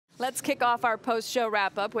let's kick off our post-show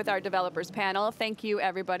wrap-up with our developers panel. Thank you,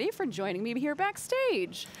 everybody, for joining me here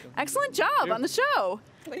backstage. Excellent job on the show.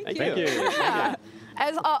 Thank you. Yeah.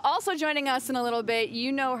 As also joining us in a little bit,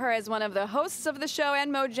 you know her as one of the hosts of the show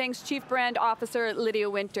and Mojang's Chief Brand Officer, Lydia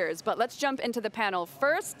Winters. But let's jump into the panel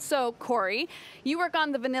first. So, Cory, you work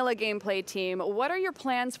on the vanilla gameplay team. What are your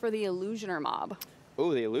plans for the Illusioner mob?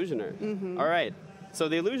 Oh, the Illusioner. All right. So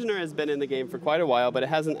the Illusioner has been in the game for quite a while, but it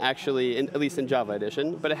hasn't actually, at least in Java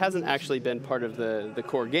Edition, but it hasn't actually been part of the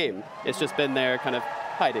core game. It's just been there kind of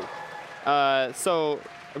hiding. So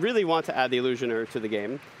I really want to add the Illusioner to the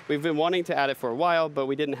game. We've been wanting to add it for a while, but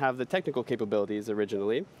we didn't have the technical capabilities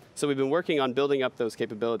originally. So we've been working on building up those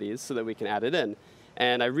capabilities so that we can add it in.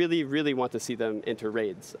 And I really, really want to see them enter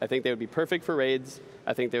raids. I think they would be perfect for raids.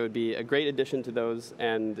 I think they would be a great addition to those,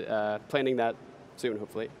 and planning that soon,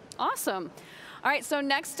 hopefully. Awesome. All right, so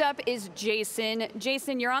next up is Jason.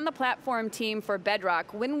 Jason, you're on the platform team for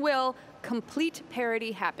Bedrock. When will complete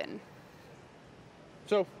parity happen?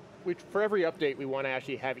 So for every update, we want to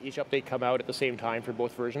actually have each update come out at the same time for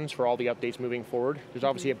both versions, for all the updates moving forward. There's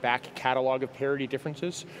obviously a back catalog of parity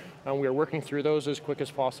differences. We are working through those as quick as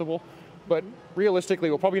possible. But realistically,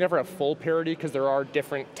 we'll probably never have full parity because there are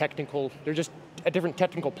different technical, there's just a different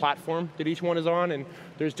technical platform that each one is on, and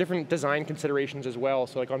there's different design considerations as well.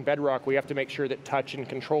 So like on Bedrock, we have to make sure that touch and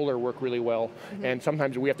controller work really well, and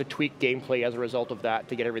sometimes we have to tweak gameplay as a result of that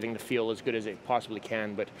to get everything to feel as good as it possibly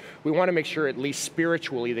can. But we want to make sure, at least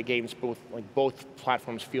spiritually, the games both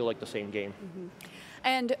platforms feel like the same game.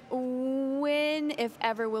 And when, if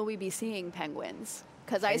ever, will we be seeing penguins?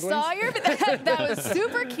 Because I saw your, that was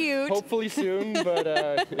super cute. Hopefully soon,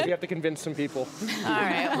 but we have to convince some people. All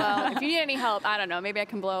right, well, if you need any help, I don't know, maybe I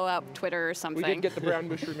can blow up Twitter or something. We did get the brown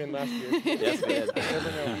mushroom in last year. Yes, we did.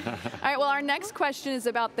 All right, well, our next question is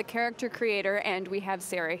about the character creator, and we have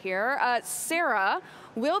Sarah here. Sarah,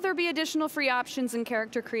 will there be additional free options in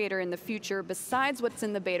character creator in the future besides what's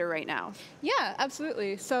in the beta right now? Yeah,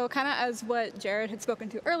 absolutely. So kind of as what Jared had spoken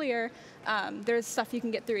to earlier, there's stuff you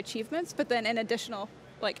can get through achievements, but then in additional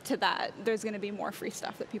to that, there's going to be more free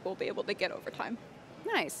stuff that people will be able to get over time.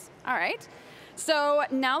 Nice. All right. So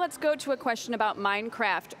now let's go to a question about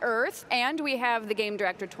Minecraft Earth, and we have the game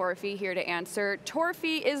director Torfi here to answer.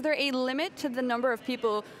 Torfi, is there a limit to the number of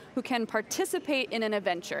people who can participate in an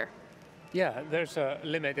adventure? Yeah, there's a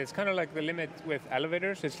limit. It's kind of like the limit with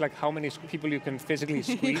elevators. It's like how many people you can physically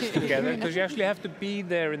squeeze together, because you actually have to be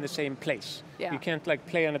there in the same place. Yeah. You can't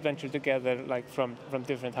play an adventure together from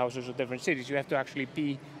different houses or different cities. You have to actually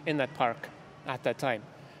be in that park at that time.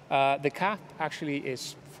 The cap actually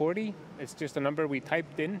is 40. It's just a number we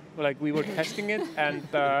typed in. We were testing it,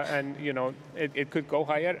 and you know, it could go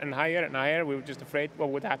higher and higher and higher. We were just afraid what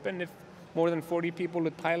would happen if more than 40 people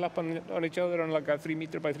would pile up on each other on a 3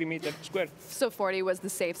 meter by 3 meter square. So 40 was the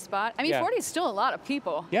safe spot? I mean, 40 is still a lot of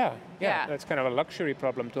people. Yeah. That's kind of a luxury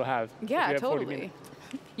problem to have. Yeah, totally.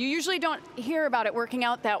 You usually don't hear about it working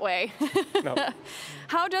out that way. No.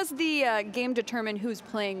 How does the game determine who's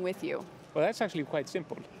playing with you? Well, that's actually quite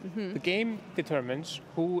simple. The game determines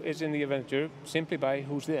who is in the adventure simply by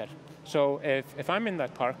who's there. So if I'm in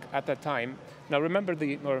that park at that time, now remember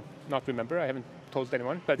or not remember, I haven't told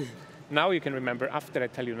anyone, but now you can remember, after I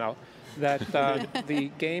tell you now, that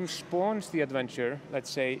the game spawns the adventure, let's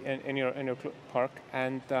say, in your park,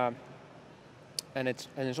 and it's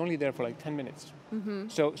only there for like 10 minutes.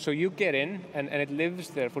 So you get in, and it lives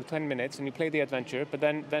there for 10 minutes, and you play the adventure, but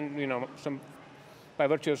then you know, by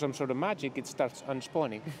virtue of some sort of magic, it starts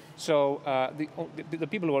unspawning. So the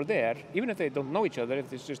people who are there, even if they don't know each other,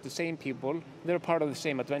 if it's just the same people, they're part of the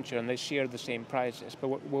same adventure, and they share the same prizes. But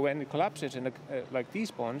when it collapses in like these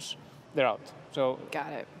spawns, they're out. So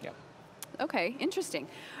got it. Yeah. Okay, interesting.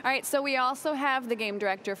 All right, so we also have the game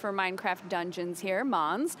director for Minecraft Dungeons here,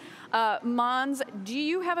 Måns. Måns, do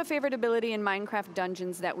you have a favorite ability in Minecraft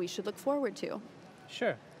Dungeons that we should look forward to?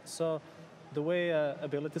 Sure. So the way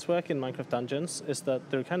abilities work in Minecraft Dungeons is that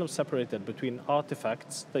they're kind of separated between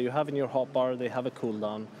artifacts that you have in your hotbar, they have a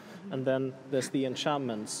cooldown, and then there's the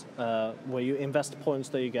enchantments, where you invest points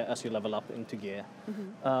that you get as you level up into gear.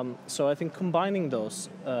 So I think combining those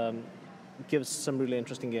gives some really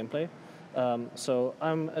interesting gameplay. So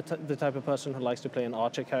I'm the type of person who likes to play an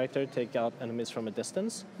archer character, take out enemies from a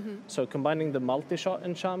distance. So combining the multi-shot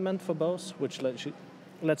enchantment for bows, which lets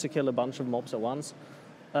you kill a bunch of mobs at once,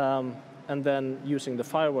 and then using the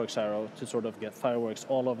fireworks arrow to sort of get fireworks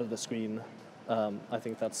all over the screen. I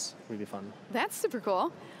think that's really fun. That's super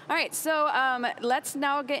cool. All right, so let's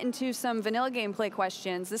now get into some vanilla gameplay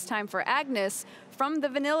questions, this time for Agnes from the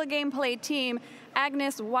vanilla gameplay team.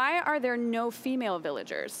 Agnes, why are there no female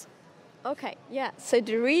villagers? Okay, yeah. So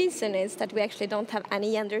the reason is that we actually don't have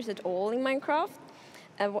any genders at all in Minecraft.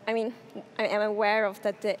 I mean, I am aware of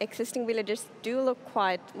that the existing villagers do look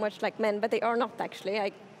quite much like men, but they are not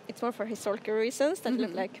actually. It's more for historical reasons that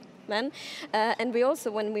look like men. And we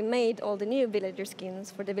also, when we made all the new villager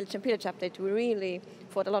skins for the Village and Pillage update, we really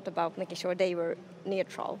thought a lot about making sure they were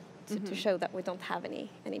neutral to show that we don't have any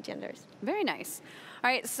genders. Very nice. All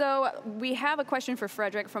right, so we have a question for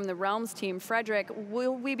Fredrik from the Realms team. Fredrik,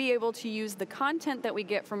 will we be able to use the content that we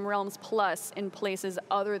get from Realms Plus in places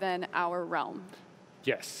other than our realm?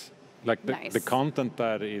 Yes. Like the content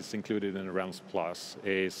that is included in Realms Plus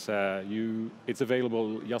is it's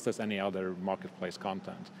available just as any other marketplace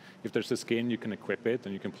content. If there's a skin, you can equip it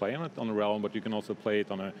and you can play on it on a realm, but you can also play it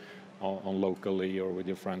on locally or with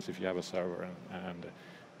your friends if you have a server. And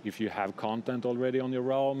if you have content already on your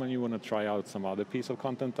realm and you want to try out some other piece of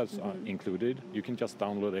content that's included, you can just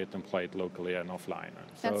download it and play it locally and offline.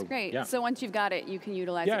 That's great. Yeah. So once you've got it, you can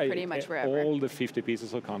utilize it pretty much wherever. All the 50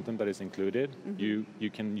 pieces of content that is included, you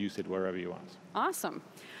can use it wherever you want. Awesome.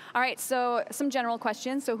 All right, so some general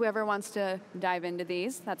questions. So whoever wants to dive into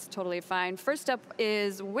these, that's totally fine. First up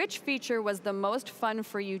is, which feature was the most fun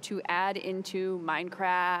for you to add into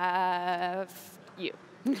Minecraft? You.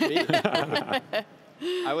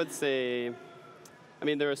 I would say, I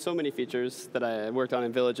mean, there are so many features that I worked on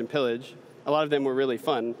in Village and Pillage. A lot of them were really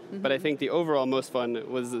fun, but I think the overall most fun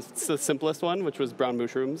was the simplest one, which was brown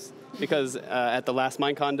mushrooms. Because at the last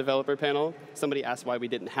MINECON developer panel, somebody asked why we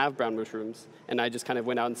didn't have brown mushrooms, and I just kind of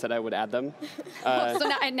went out and said I would add them. So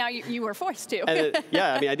now you were forced to.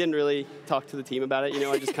 Yeah, I mean, I didn't really talk to the team about it.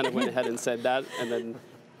 I just kind of went ahead and said that, and then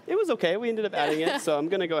it was okay. We ended up adding it, so I'm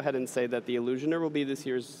going to go ahead and say that the Illusioner will be this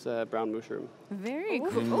year's brown mushroom. Very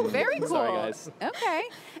cool. Ooh, very cool. Sorry, guys. Okay.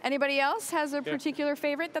 Anybody else has a particular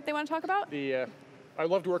favorite that they want to talk about? I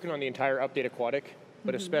loved working on the entire Update Aquatic,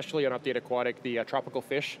 but especially on Update Aquatic, the tropical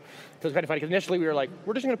fish. It was kind of funny, because initially we were like,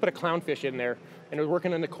 we're just going to put a clownfish in there, and it was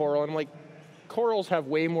working on the coral, and I'm like, corals have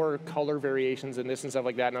way more color variations than this and stuff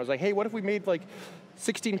like that. And I was like, hey, what if we made like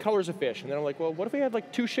 16 colors of fish? And then I'm like, well, what if we had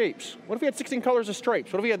like 2 shapes? What if we had 16 colors of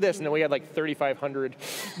stripes? What if we had this? And then we had like 3,500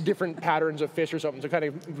 different patterns of fish or something. So it kind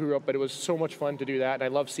of grew up, but it was so much fun to do that. And I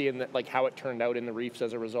love seeing that, like how it turned out in the reefs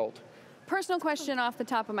as a result. Personal question off the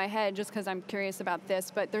top of my head, just because I'm curious about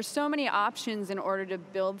this, but there's so many options in order to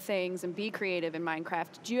build things and be creative in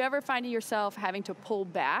Minecraft. Do you ever find yourself having to pull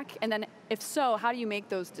back? And then if so, how do you make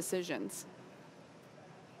those decisions?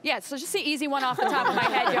 Yeah, so just the easy one off the top of my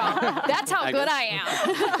head, y'all. That's how good I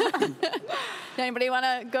am. Anybody want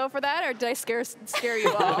to go for that, or did I scare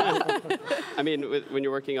you all? I mean, when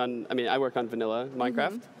you're working on, I work on vanilla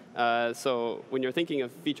Minecraft. So when you're thinking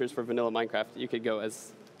of features for vanilla Minecraft, you could go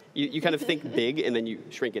as, you kind of think big and then you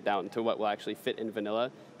shrink it down to what will actually fit in vanilla,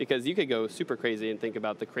 because you could go super crazy and think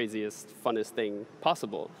about the craziest, funnest thing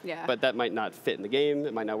possible. Yeah. But that might not fit in the game,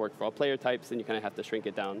 it might not work for all player types, and you kind of have to shrink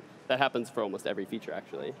it down. That happens for almost every feature,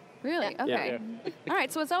 actually. Really? Yeah. Okay. Yeah. All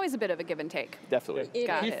right, so it's always a bit of a give and take. Definitely.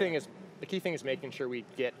 The key thing is making sure we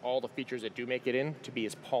get all the features that do make it in to be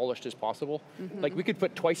as polished as possible. Like, we could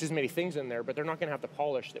put twice as many things in there, but they're not going to have the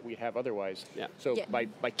polish that we have otherwise. Yeah. So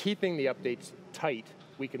by keeping the updates tight,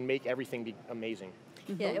 we can make everything be amazing.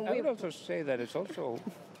 Yeah, and I would also say that it's also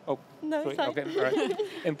sorry.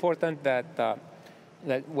 important that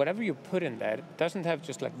that whatever you put in there doesn't have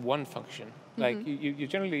just like one function. Like you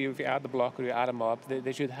generally, if you add the block or you add them up,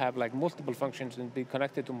 they should have like multiple functions and be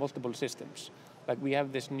connected to multiple systems. Like we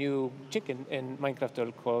have this new chicken in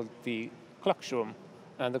Minecraft called the clock shroom,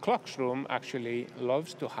 and the clock shroom actually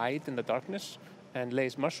loves to hide in the darkness and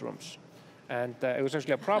lays mushrooms. And it was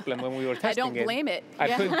actually a problem when we were testing it. I don't blame it.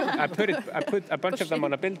 I put a bunch of them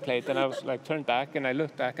on a build plate, and I was like turned back, and I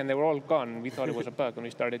looked back, and they were all gone. We thought it was a bug, and we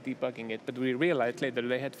started debugging it. But we realized later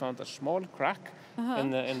they had found a small crack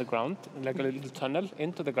in the ground, like a little tunnel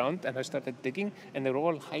into the ground, and I started digging, and they were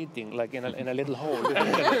all hiding like in a little hole under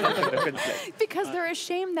the build plate. Because they're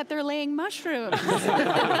ashamed that they're laying mushrooms.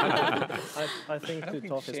 I think to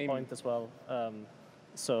Torfi's point as well.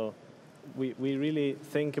 So we really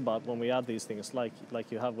think about when we add these things, like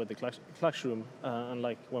you have with the classroom, and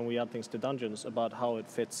like when we add things to dungeons, about how it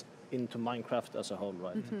fits into Minecraft as a whole,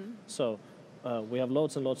 right? So we have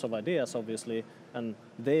loads and loads of ideas, obviously, and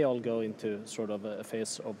they all go into sort of a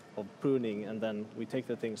phase of pruning, and then we take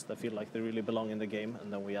the things that feel like they really belong in the game,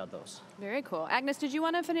 and then we add those. Very cool. Agnes, did you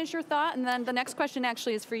want to finish your thought? And then the next question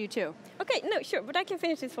actually is for you too. Okay, no, sure, but I can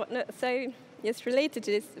finish this one. No, so just related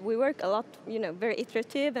to this, we work a lot, very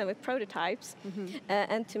iterative and with prototypes,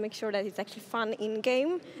 and to make sure that it's actually fun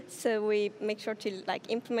in-game. So we make sure to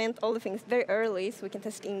implement all the things very early, so we can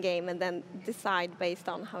test in-game and then decide based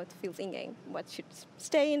on how it feels in-game what should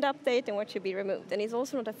stay in the update and what should be removed. And it's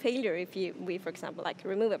also not a failure if we, for example,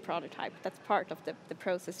 remove a prototype. That's part of the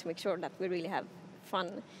process to make sure that we really have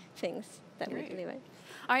fun things that we deliver.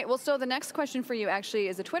 All right, well, so the next question for you actually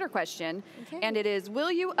is a Twitter question, and it is,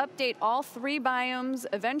 will you update all 3 biomes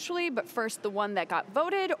eventually, but first the one that got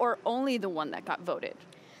voted, or only the one that got voted?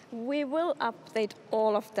 We will update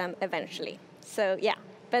all of them eventually. So yeah,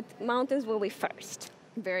 but mountains will be first.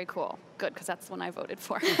 Very cool. Good, because that's the one I voted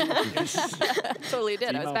for. Totally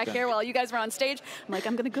did. I was back here while you guys were on stage. I'm like,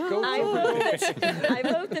 I'm going to go. I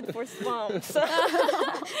voted for swamps. But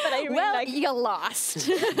I really you lost.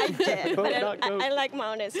 I did. But I like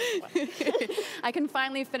mountains. I can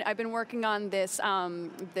finally finish. I've been working on this,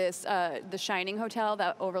 the Shining Hotel,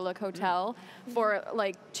 that Overlook Hotel, for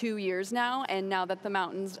 2 years now. And now that the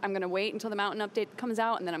mountains, I'm going to wait until the mountain update comes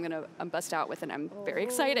out, and then I'm going to bust out with it. I'm very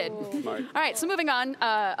excited. Smart. All right, so moving on,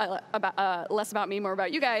 less about me, more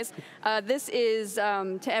about you guys. This is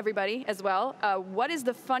to everybody as well. What is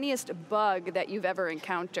the funniest bug that you've ever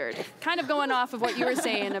encountered? Kind of going off of what you were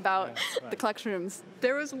saying about the collection rooms.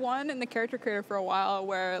 There was one in the character creator for a while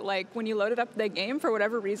where, when you loaded up the game, for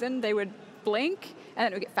whatever reason, they would blink, and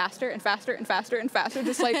then it would get faster and faster and faster and faster,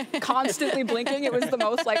 just constantly blinking. It was the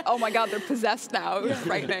most oh my god, they're possessed now. It was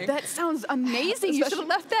frightening. That sounds amazing. You should have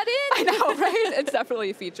left that in. I know, right? It's definitely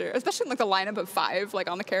a feature, especially in the lineup of 5,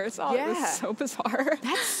 on the carousel. Yeah. It was so bizarre.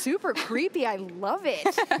 That's super creepy. I love it.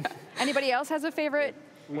 Anybody else has a favorite?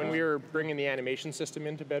 When we were bringing the animation system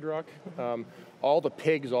into Bedrock, all the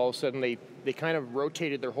pigs, all of a sudden, they kind of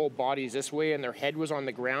rotated their whole bodies this way, and their head was on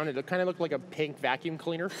the ground. It kind of looked like a pink vacuum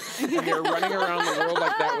cleaner. And they were running around the world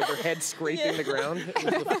like that with their head scraping the ground. It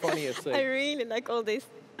was the funniest thing. I really like all this,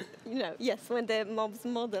 yes, when the mobs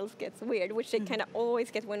models gets weird, which they kind of always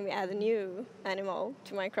get when we add a new animal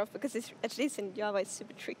to Minecraft, because it's, at least in Java, it's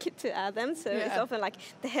super tricky to add them. So it's often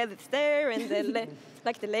the head is there, and the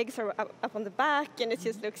the legs are up on the back, and it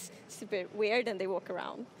just looks super weird, and they walk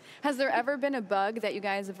around. Has there ever been a bug that you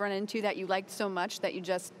guys have run into that you liked so much that you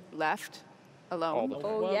just left alone?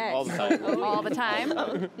 Yes. All the time. All the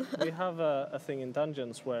time? We have a thing in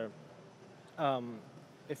dungeons where the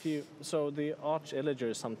arch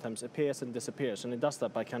illager sometimes appears and disappears, and it does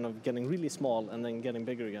that by kind of getting really small and then getting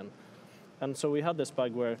bigger again. And so we had this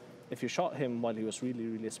bug where if you shot him while he was really,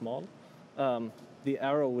 really small, the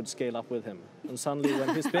arrow would scale up with him. And suddenly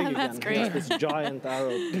when he's big again, there's this giant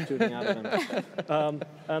arrow shooting out of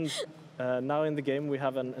him. Now in the game we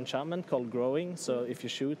have an enchantment called Growing, so if you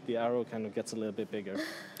shoot, the arrow kind of gets a little bit bigger.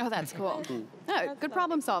 Oh, that's cool. Oh, good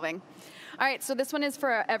problem solving. All right, so this one is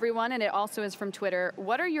for everyone, and it also is from Twitter.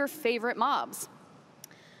 What are your favorite mobs?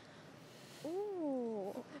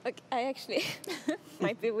 Ooh, okay, I actually,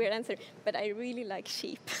 might be a weird answer, but I really like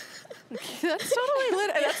sheep. That's totally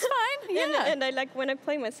that's fine. Yeah. And I when I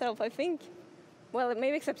play myself, I think, well,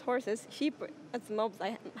 maybe except horses, sheep are the mobs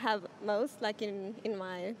I have most, in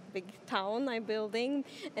my big town I'm building,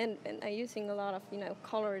 and I'm using a lot of,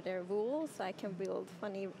 color their wool, so I can build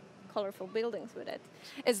funny, colorful buildings with it.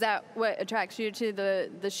 Is that what attracts you to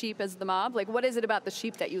the sheep as the mob? What is it about the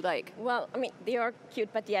sheep that you like? Well, I mean, they are cute,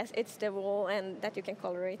 but yes, it's the wool and that you can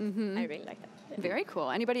color it. I really like that. Yeah. Very cool.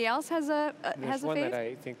 Anybody else has a There's one that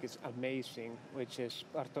I think is amazing, which is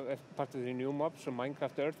part of the new mobs from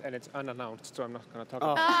Minecraft Earth, and it's unannounced, so I'm not going to talk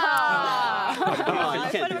about it. Come on,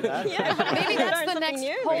 you can't do that. Yeah. Maybe that's the next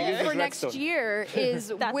poll Maybe for it's next redstone. year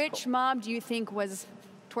is which cool. mob do you think was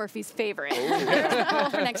Torfi's favorite? There's the poll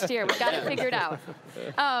for next year. We've got it figured out.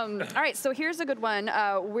 All right, so here's a good one.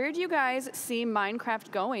 Where do you guys see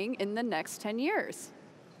Minecraft going in the next 10 years?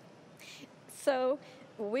 So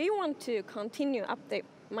we want to continue update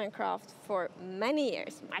Minecraft for many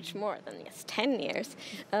years, much more than just 10 years.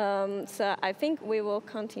 So I think we will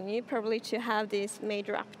continue probably to have these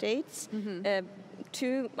major updates,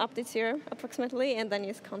 2 updates here approximately, and then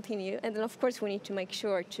just continue. And then of course we need to make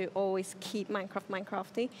sure to always keep Minecraft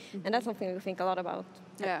Minecrafty, and that's something we think a lot about.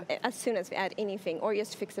 Yeah. As soon as we add anything or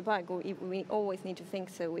just fix a bug, we always need to think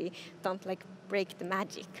so we don't break the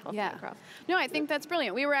magic of Minecraft. No, I think that's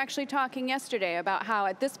brilliant. We were actually talking yesterday about how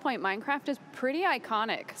at this point Minecraft is pretty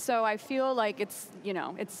iconic. So I feel like it's,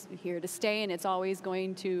 it's here to stay and it's always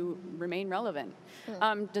going to remain relevant.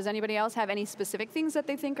 Does anybody else have any specific things that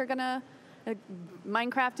they think are going to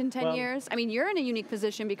Minecraft in 10 years? I mean, you're in a unique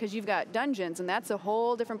position because you've got dungeons, and that's a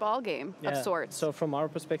whole different ballgame of sorts. So from our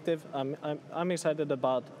perspective, I'm excited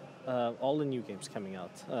about all the new games coming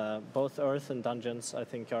out. Both Earth and Dungeons, I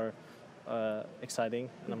think, are exciting,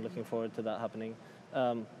 and I'm looking forward to that happening.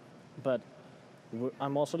 But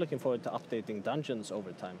I'm also looking forward to updating dungeons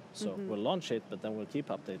over time. So we'll launch it, but then we'll keep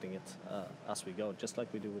updating it as we go, just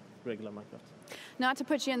like we do with regular Minecraft. Not to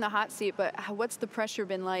put you in the hot seat, but what's the pressure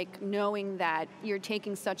been like knowing that you're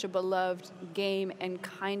taking such a beloved game and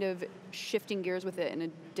kind of shifting gears with it in a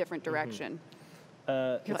different direction?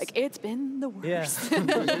 You're like, it's been the worst. Yeah.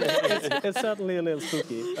 it's certainly a little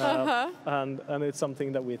spooky, and it's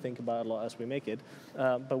something that we think about a lot as we make it.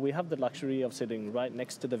 But we have the luxury of sitting right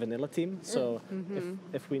next to the vanilla team, so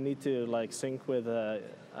if we need to like sync with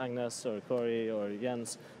Agnes or Cory or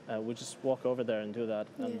Jens, we just walk over there and do that,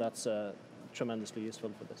 and that's tremendously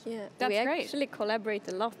useful for this. Yeah, that's we great. Actually collaborate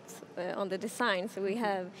a lot on the design. So we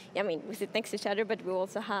have, I mean, we sit next to each other, but we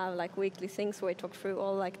also have like weekly things where we talk through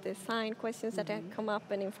all like design questions that have come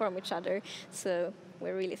up and inform each other. So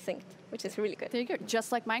we're really synced, which is really good. There you go.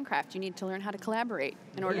 Just like Minecraft, you need to learn how to collaborate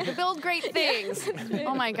in order to build great things.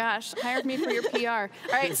 Oh my gosh, hire me for your PR. All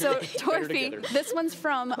right, so Torfi, this one's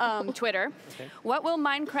from Twitter. Okay. What will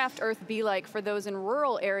Minecraft Earth be like for those in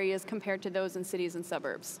rural areas compared to those in cities and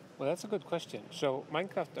suburbs? Well, that's a good question. So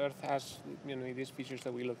Minecraft Earth has, these features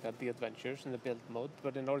that we looked at, the adventures and the build mode.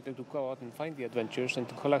 But in order to go out and find the adventures and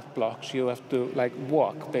to collect blocks, you have to like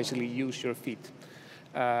walk, basically use your feet.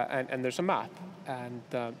 And there's a map, and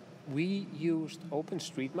we used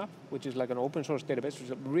OpenStreetMap, which is like an open source database, which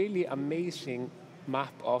is a really amazing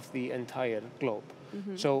map of the entire globe.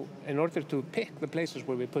 So in order to pick the places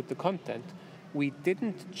where we put the content, we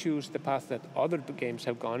didn't choose the path that other games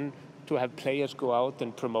have gone to have players go out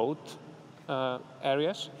and promote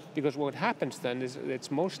areas, because what happens then is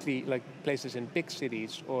it's mostly like places in big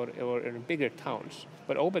cities or in bigger towns.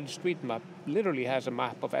 But OpenStreetMap literally has a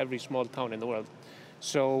map of every small town in the world.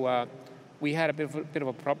 So we had a bit of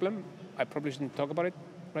a problem. I probably shouldn't talk about it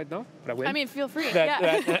right now, but I will. I mean, feel free.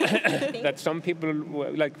 That some people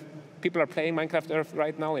are playing Minecraft Earth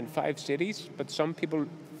right now in 5 cities, but some people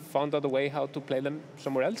found out a way how to play them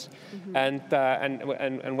somewhere else. And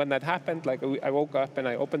when that happened, like I woke up and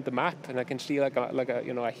I opened the map and I can see like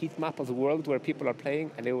a heat map of the world where people are playing,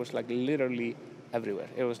 and it was like literally everywhere.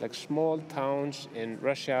 It was like small towns in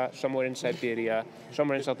Russia, somewhere in Siberia,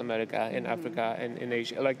 somewhere in South America, in Africa, and in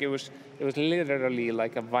Asia. Like it was literally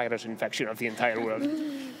like a virus infection of the entire world,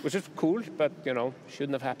 which is cool, but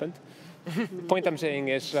shouldn't have happened. The point I'm saying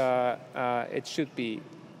is it should be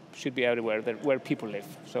everywhere where people live.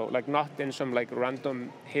 So like not in some like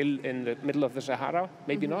random hill in the middle of the Sahara,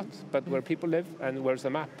 maybe not, but where people live and where's the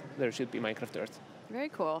map, there should be Minecraft Earth. Very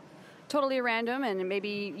cool. Totally random, and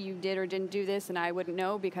maybe you did or didn't do this, and I wouldn't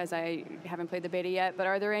know because I haven't played the beta yet, but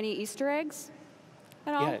are there any Easter eggs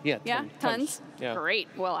at all? Yeah, tons? Yeah. Great.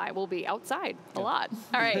 Well, I will be outside a lot.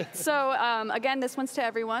 All right, so again, this one's to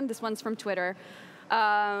everyone. This one's from Twitter.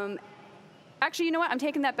 Actually, you know what? I'm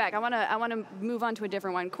taking that back. I want to move on to a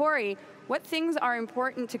different one. Cory, what things are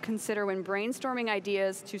important to consider when brainstorming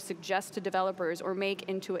ideas to suggest to developers or make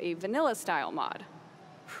into a vanilla-style mod?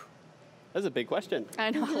 That's a big question.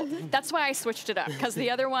 I know. That's why I switched it up, because the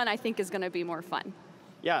other one I think is going to be more fun.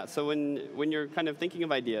 Yeah, so when you're kind of thinking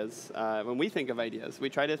of ideas, when we think of ideas, we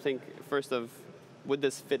try to think first of, would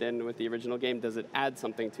this fit in with the original game? Does it add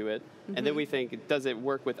something to it? And then we think, does it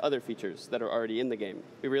work with other features that are already in the game?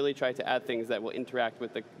 We really try to add things that will interact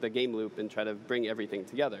with the game loop and try to bring everything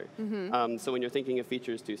together. So when you're thinking of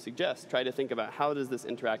features to suggest, try to think about how does this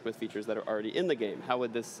interact with features that are already in the game? How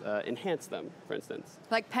would this enhance them, for instance?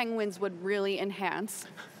 Like penguins would really enhance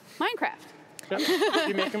Minecraft.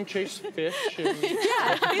 You make them chase fish. And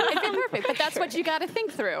yeah, it'd be perfect. But that's what you got to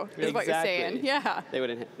think through, is what you're saying. Yeah. They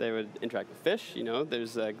would interact with fish.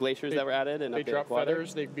 There's glaciers that were added and they drop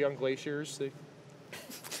feathers. They'd be on glaciers.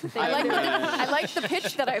 I like the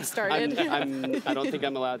pitch that I've started. I don't think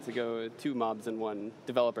I'm allowed to go 2 mobs in one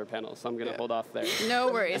developer panel, so I'm going to hold off there.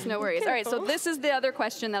 No worries, no worries. All right, so this is the other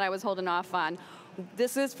question that I was holding off on.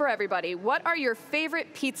 This is for everybody. What are your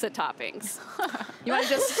favorite pizza toppings? You want to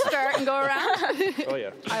just start and go around? Oh,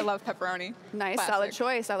 yeah. I love pepperoni. Nice, Classic. solid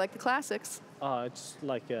choice. I like the classics. It's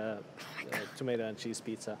like a tomato and cheese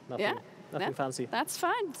pizza. Nothing fancy. That's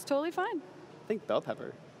fine. It's totally fine. I think bell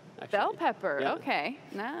pepper, actually. Bell pepper, yeah. Okay.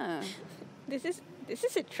 Nah. This is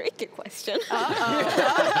a tricky question.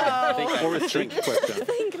 Or a trick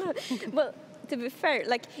question. Well, to be fair,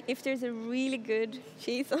 like if there's a really good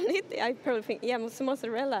cheese on it, I probably think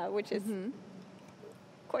mozzarella, which is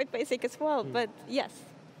quite basic as well. But yes,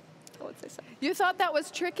 I would say so. You thought that was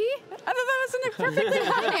tricky? I thought that was a perfectly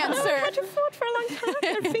fine answer. I had to thought for a long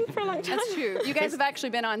time or think for a long time. That's true. You guys have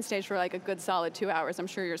actually been on stage for like a good solid 2 hours. I'm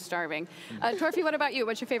sure you're starving. Torfi, what about you?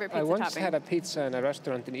 What's your favorite pizza topping? I once had a pizza in a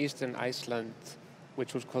restaurant in eastern Iceland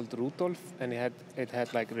which was called Rudolph, and it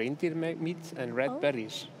had like reindeer meat and red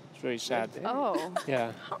berries. It's very sad. Oh.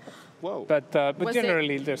 Yeah. Whoa. But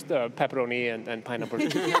generally, just pepperoni and pineapple.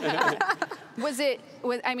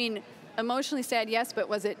 I mean, emotionally sad, yes, but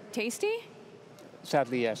was it tasty?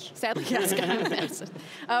 Sadly, yes. Sadly, yes.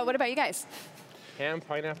 What about you guys? Ham,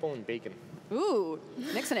 pineapple, and bacon. Ooh,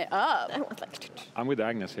 mixing it up. I'm with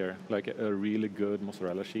Agnes here. Like a really good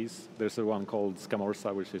mozzarella cheese. There's a one called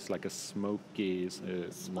Scamorza, which is like a smoky.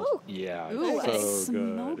 Yeah, Ooh, it's so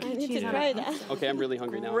good. I need to try that. Okay, I'm really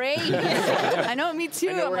hungry now. Great. I know, me too.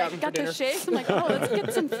 I'm like, got the shakes. I'm like, oh, let's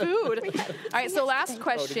get some food. All right, so last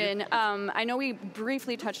question. I know we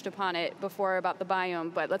briefly touched upon it before about the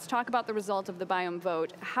biome, but let's talk about the result of the biome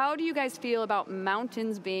vote. How do you guys feel about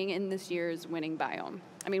mountains being in this year's winning biome?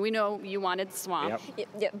 I mean, we know you wanted swamp. Yep.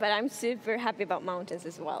 Yeah, but I'm super happy about mountains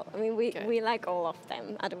as well. I mean, we like all of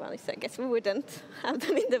them. Otherwise, I guess we wouldn't have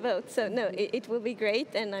them in the vote. So no, it will be great,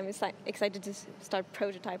 and I'm excited to start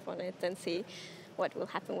prototype on it and see what will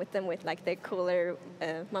happen with them, with like the cooler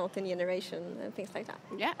mountain generation and things like that.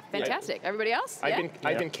 Yeah, fantastic. Everybody else?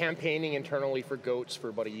 I've been campaigning internally for goats for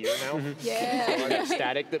about a year now. Yeah. So I'm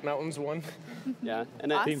ecstatic that mountains won. Yeah,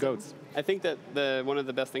 and Awesome. Team Goats. I think that one of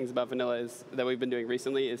the best things about vanilla is that we've been doing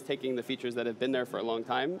recently is taking the features that have been there for a long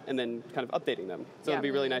time and then kind of updating them. So it'd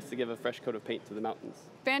be really nice to give a fresh coat of paint to the mountains.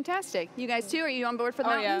 Fantastic. You guys too? Are you on board for the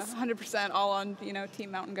mountains? Yeah, 100% all on,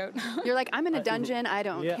 Team Mountain Goat. You're like, I'm in a dungeon. I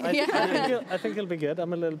don't. Yeah, I think it'll be good.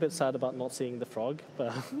 I'm a little bit sad about not seeing the frog,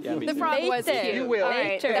 but Yeah, me The too. frog was Later. cute. You will. All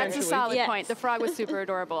right, Later. that's a solid Yes. point. The frog was super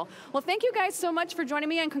adorable. Well, thank you guys so much for joining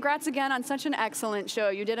me, and congrats again on such an excellent show.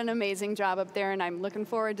 You did an amazing job up there, and I'm looking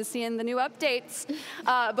forward to seeing the new updates.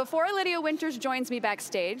 Before Lydia Winters joins me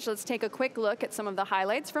backstage, let's take a quick look at some of the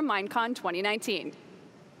highlights from MINECON 2019.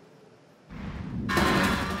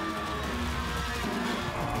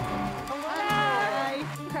 Hi,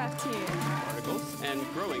 craft team. Articles and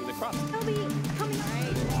growing the crop.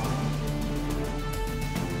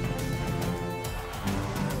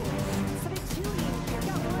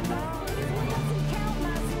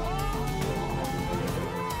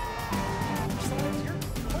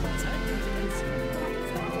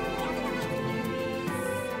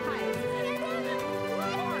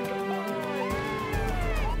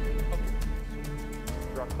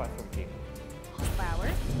 Rock platform team. Flower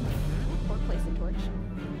or place a torch.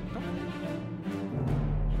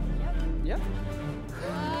 Yeah.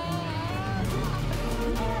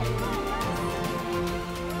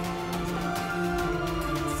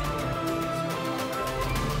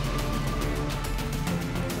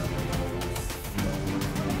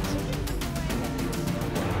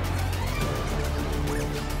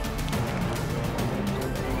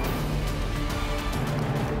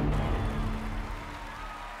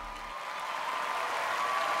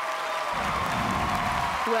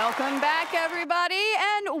 Welcome back, everybody,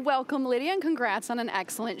 and welcome, Lydia, and congrats on an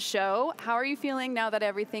excellent show. How are you feeling now that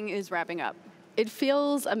everything is wrapping up? It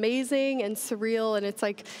feels amazing and surreal, and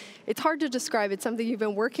it's hard to describe. It's something you've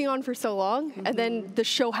been working on for so long, and then the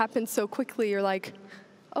show happens so quickly, you're like,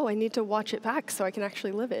 oh, I need to watch it back so I can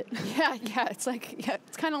actually live it. Yeah, it's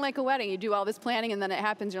kind of like a wedding. You do all this planning, and then it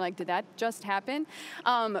happens. You're like, did that just happen?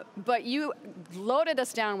 But you loaded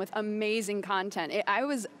us down with amazing content. I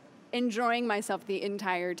was enjoying myself the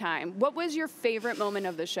entire time. What was your favorite moment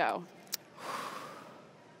of the show?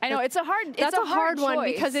 I know it's a hard one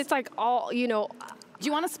choice. because it's like all, Do you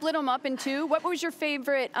want to split them up in two? What was your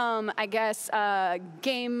favorite,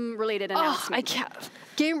 game-related announcement? I can't.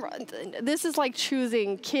 This is like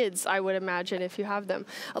choosing kids, I would imagine, if you have them.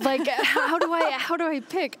 Like, how do I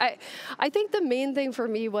pick? I think the main thing for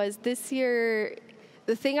me was this year.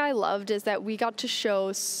 The thing I loved is that we got to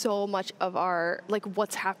show so much of our,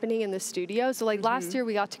 what's happening in the studio. So, last year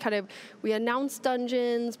we got to we announced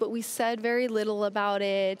dungeons, but we said very little about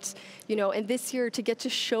it, and this year to get to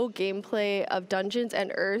show gameplay of Dungeons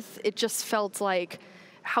and Earth, it just felt like,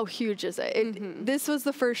 how huge is it? This was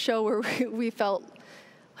the first show where we felt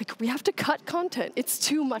like we have to cut content. It's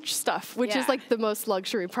too much stuff, which is the most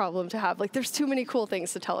luxury problem to have. There's too many cool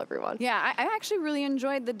things to tell everyone. Yeah, I actually really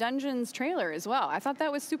enjoyed the Dungeons trailer as well. I thought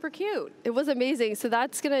that was super cute. It was amazing. So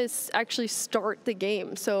that's going to actually start the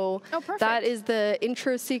game. So that is the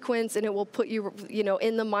intro sequence, and it will put you,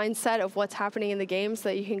 in the mindset of what's happening in the game so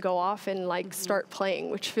that you can go off and start playing,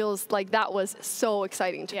 which feels like that was so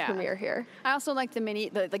exciting to premiere here. I also like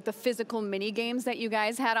the physical mini games that you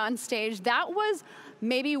guys had on stage. That was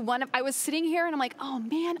maybe I was sitting here and I'm like, oh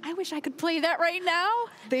man, I wish I could play that right now.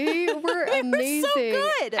 They were amazing. Were so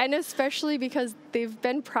good. And especially because they've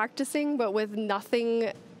been practicing, but with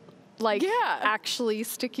nothing like actually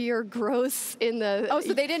sticky or gross in the. Oh,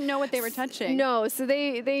 so they didn't know what they were touching. No, so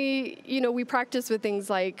they we practice with things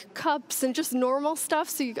like cups and just normal stuff.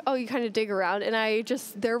 So you kind of dig around, and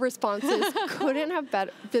their responses couldn't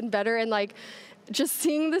have been better. And like just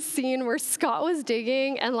seeing the scene where Scott was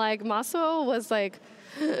digging and like Maso was like.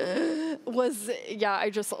 I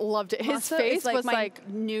just loved it. His face was my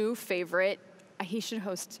new favorite. He should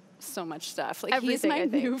host so much stuff. Like everything,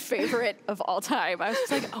 he's my new favorite of all time. I was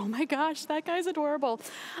just like, oh my gosh, that guy's adorable.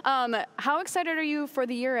 How excited are you for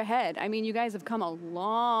the year ahead? I mean, you guys have come a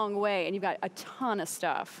long way and you've got a ton of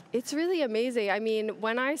stuff. It's really amazing. I mean,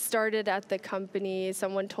 when I started at the company,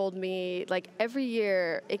 someone told me like every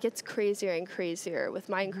year it gets crazier and crazier with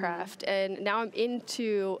Minecraft. And now I'm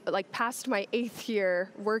into like past my 8th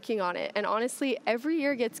year working on it. And honestly, every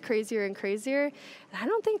year gets crazier and crazier. And I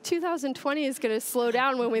don't think 2020 is going to slow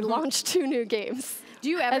down when we launch 2 new games. Do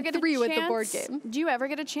you ever get 3 a with the board game? Do you ever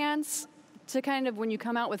get a chance to kind of, when you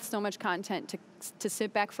come out with so much content, to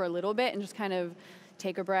sit back for a little bit and just kind of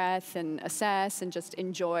take a breath and assess and just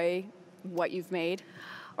enjoy what you've made?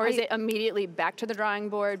 Or is it immediately back to the drawing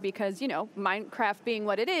board because, you know, Minecraft being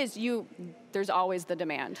what it is, there's always the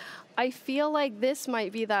demand? I feel like this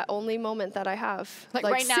might be that only moment that I have. Like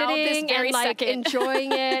right now, sitting this very and like second.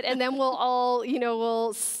 enjoying it, and then we'll all,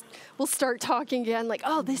 we'll start talking again like,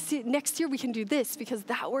 oh, next year we can do this because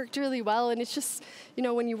that worked really well. And it's just,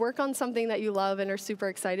 when you work on something that you love and are super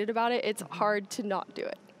excited about it, it's hard to not do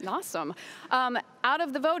it. Awesome. Out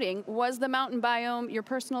of the voting, was the mountain biome your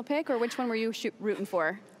personal pick, or which one were you rooting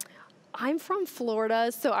for? I'm from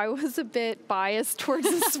Florida, so I was a bit biased towards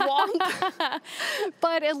the swamp.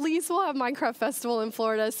 But at least we'll have Minecraft Festival in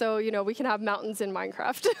Florida, so we can have mountains in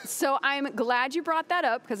Minecraft. So I'm glad you brought that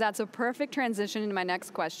up, because that's a perfect transition into my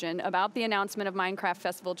next question about the announcement of Minecraft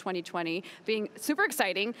Festival 2020 being super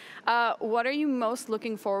exciting. What are you most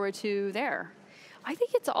looking forward to there? I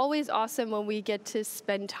think it's always awesome when we get to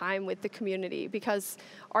spend time with the community because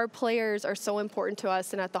our players are so important to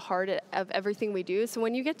us and at the heart of everything we do. So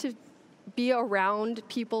when you get to be around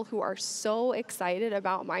people who are so excited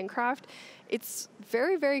about Minecraft, it's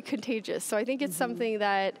very, very contagious. So I think it's something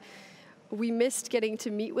that we missed getting to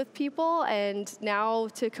meet with people, and now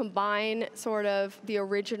to combine sort of the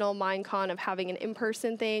original MineCon of having an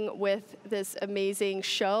in-person thing with this amazing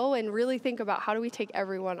show and really think about how do we take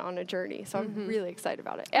everyone on a journey. So I'm really excited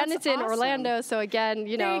about it. That's and it's in Orlando, so again,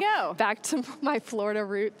 there you go. Back to my Florida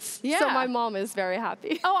roots. Yeah. So my mom is very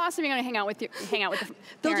happy. Oh, awesome. You're going to hang out with the parents.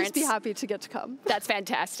 They'll just be happy to get to come. That's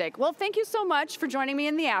fantastic. Well, thank you so much for joining me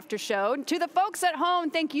in the after show. To the folks at home,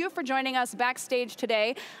 thank you for joining us backstage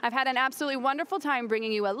today. I've had an absolutely wonderful time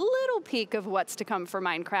bringing you a little peek of what's to come for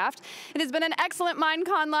Minecraft. It has been an excellent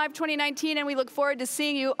MineCon Live 2019, and we look forward to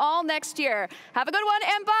seeing you all next year. Have a good one,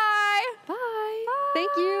 and bye! Bye!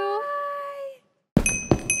 Thank you!